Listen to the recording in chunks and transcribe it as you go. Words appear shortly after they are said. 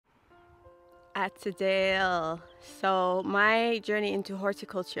Attadale. So my journey into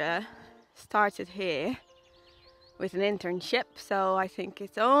horticulture started here with an internship, so I think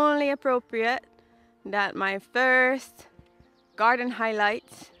it's only appropriate that my first garden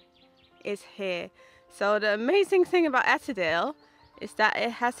highlight is here. So the amazing thing about Attadale is that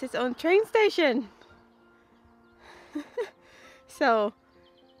it has its own train station. So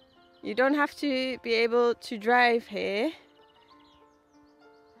you don't have to be able to drive here.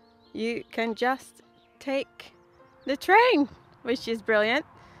 You can just take the train, which is brilliant.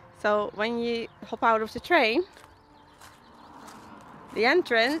 So when you hop out of the train, the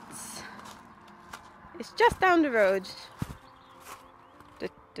entrance is just down the road.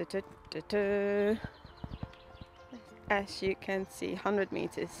 As you can see, 100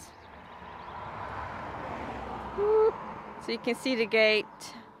 meters. So you can see the gate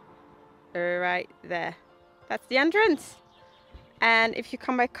right there. That's the entrance. And if you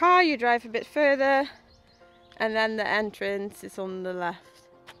come by car, you drive a bit further, and then the entrance is on the left.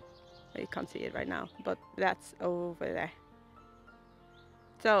 Well, you can't see it right now, but that's over there.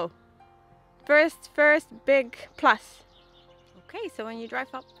 So, first big plus. Okay, so when you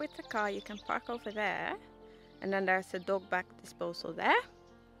drive up with the car, you can park over there, and then there's a dog bag disposal there.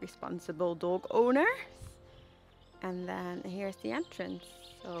 Responsible dog owners. And then here's the entrance.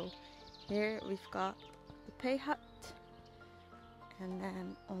 So here we've got the pay hut. And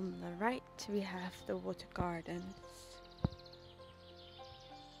then on the right we have the water gardens.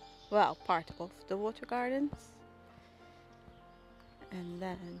 Well, part of the water gardens. And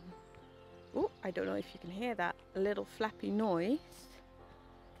then, oh, I don't know if you can hear that little flappy noise.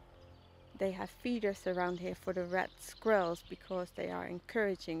 They have feeders around here for the red squirrels because they are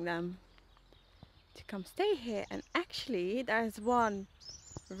encouraging them to come stay here. And actually there's one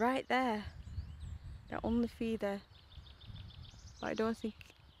right there. They're on the feeder. But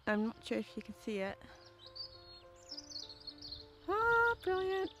I'm not sure if you can see it. Ah,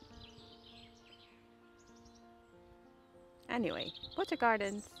 brilliant. Anyway, water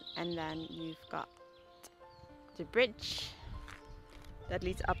gardens, and then you've got the bridge that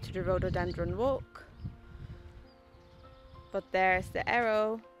leads up to the rhododendron walk. But there's the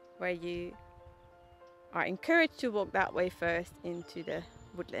arrow where you are encouraged to walk that way first into the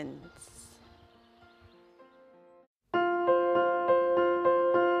woodlands.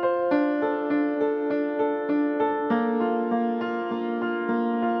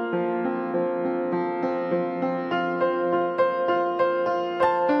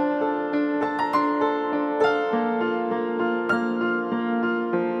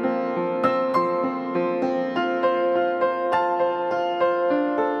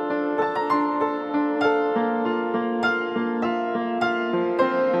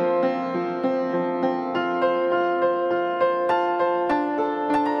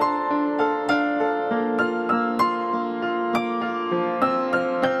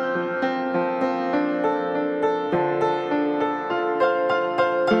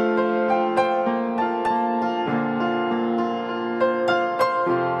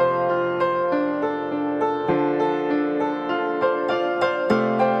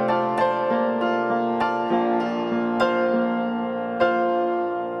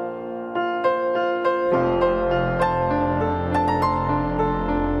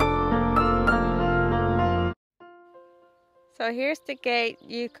 So here's the gate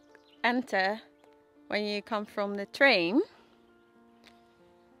you enter when you come from the train.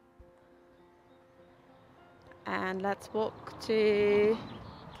 And let's walk to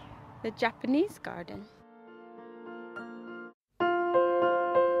the Japanese garden.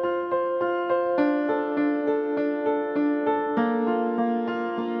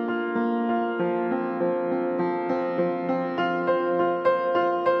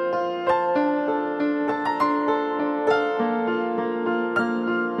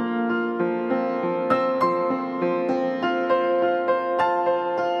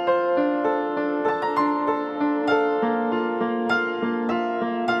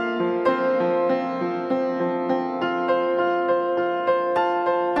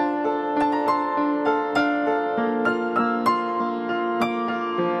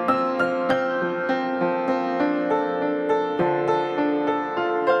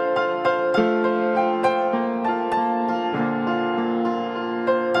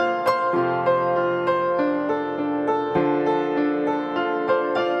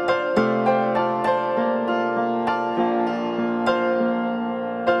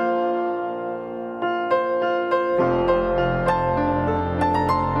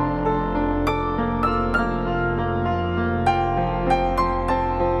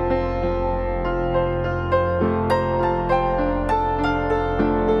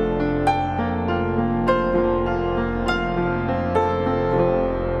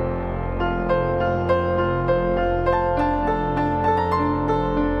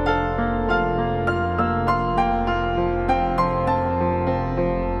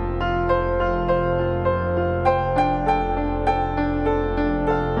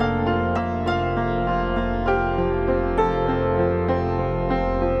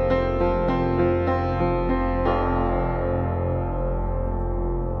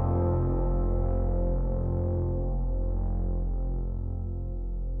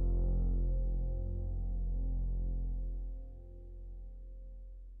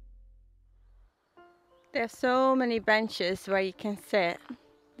 There are so many benches where you can sit.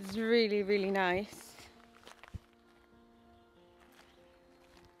 It's really, really nice.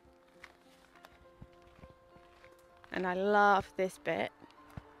 And I love this bit.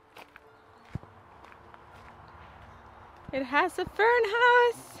 It has a fern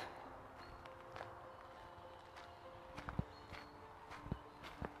house.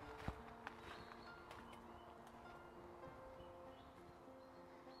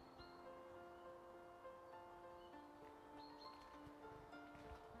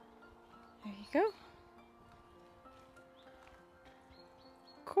 There you go.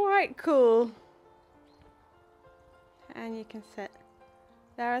 Quite cool. And you can sit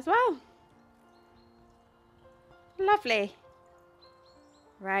there as well. Lovely.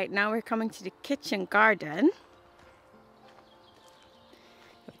 Right, now we're coming to the kitchen garden,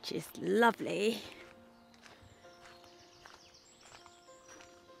 which is lovely.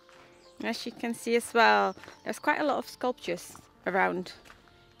 As you can see as well, there's quite a lot of sculptures around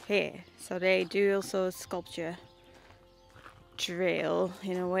here. So they do also a sculpture drill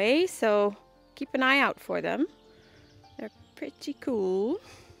in a way, so keep an eye out for them. They're pretty cool.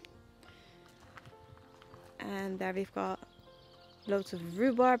 And there we've got loads of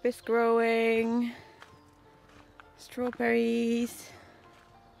rhubarb is growing, strawberries,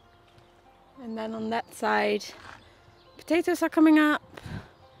 and then on that side potatoes are coming up,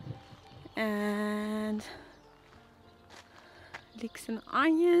 and leeks and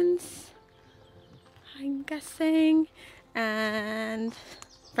onions, I'm guessing. And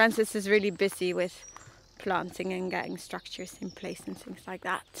Francis is really busy with planting and getting structures in place and things like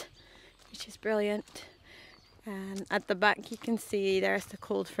that, which is brilliant. And at the back you can see there's the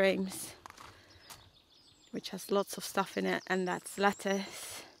cold frames, which has lots of stuff in it, and that's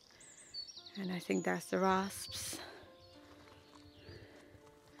lettuce. And I think there's the rasps.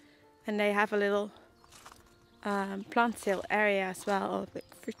 And they have a little plant sale area as well with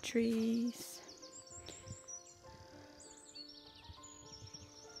fruit trees.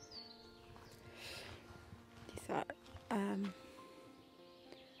 These are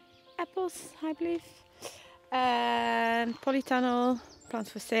apples, I believe. And polytunnel plants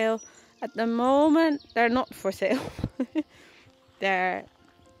for sale. At the moment they're not for sale. They're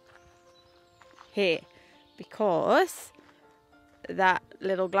here because that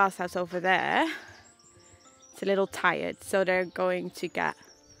little glass house over there, it's a little tired, so they're going to get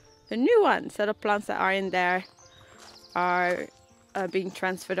a new one. So the plants that are in there are being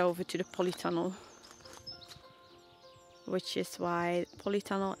transferred over to the polytunnel, which is why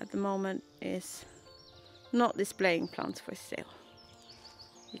polytunnel at the moment is not displaying plants for sale.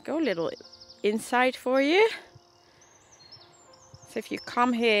 You go a little inside for you. So if you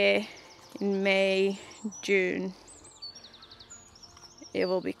come here in May, June, it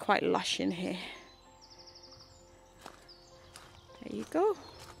will be quite lush in here. There you go.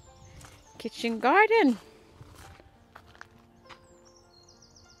 Kitchen garden.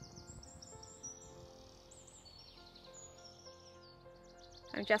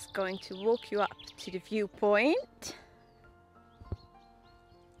 I'm just going to walk you up to the viewpoint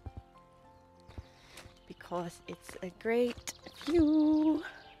because it's a great view.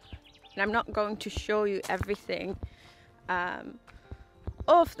 And I'm not going to show you everything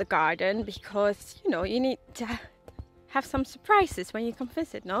of the garden because, you know, you need to have some surprises when you come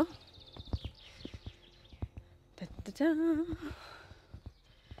visit, no? Da, da, da.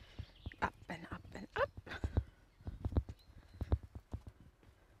 Up and up and up.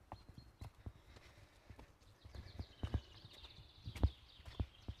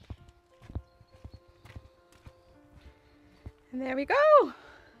 And there we go.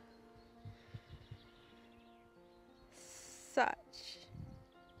 Such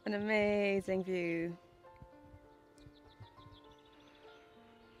an amazing view.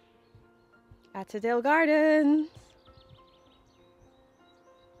 Attadale Gardens.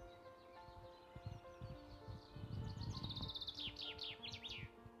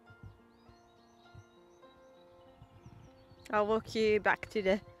 I'll walk you back to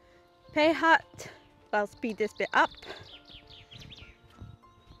the pay hut. I'll speed this bit up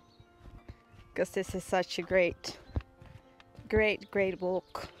because this is such a great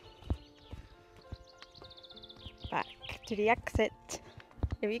walk. Back to the exit.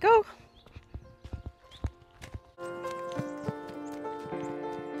 Here we go.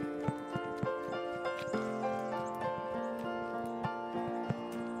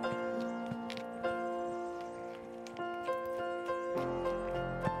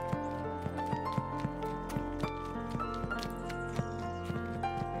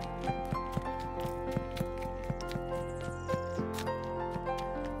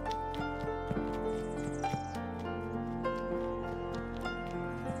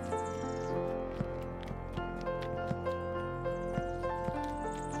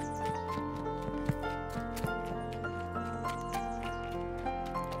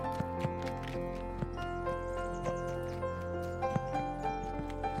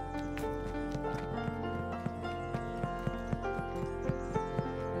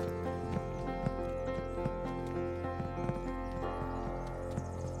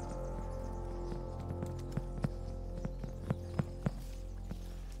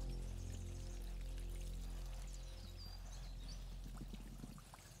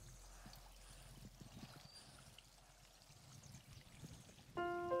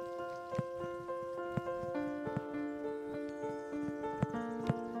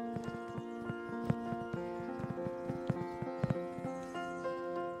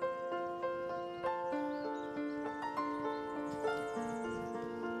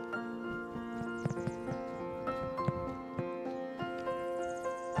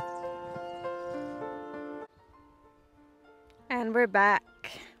 And we're back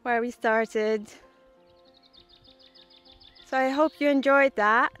where we started. So I hope you enjoyed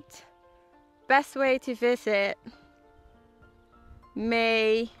that. Best way to visit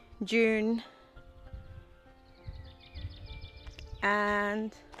May, June,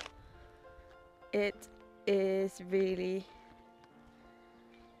 and it is really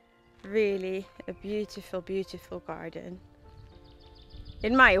a beautiful, beautiful garden,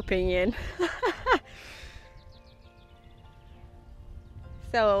 in my opinion.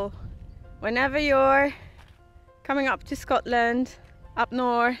 So whenever you're coming up to Scotland, up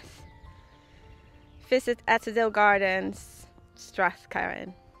north, visit Attadale Gardens,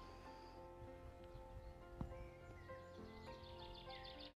 Strathcarron.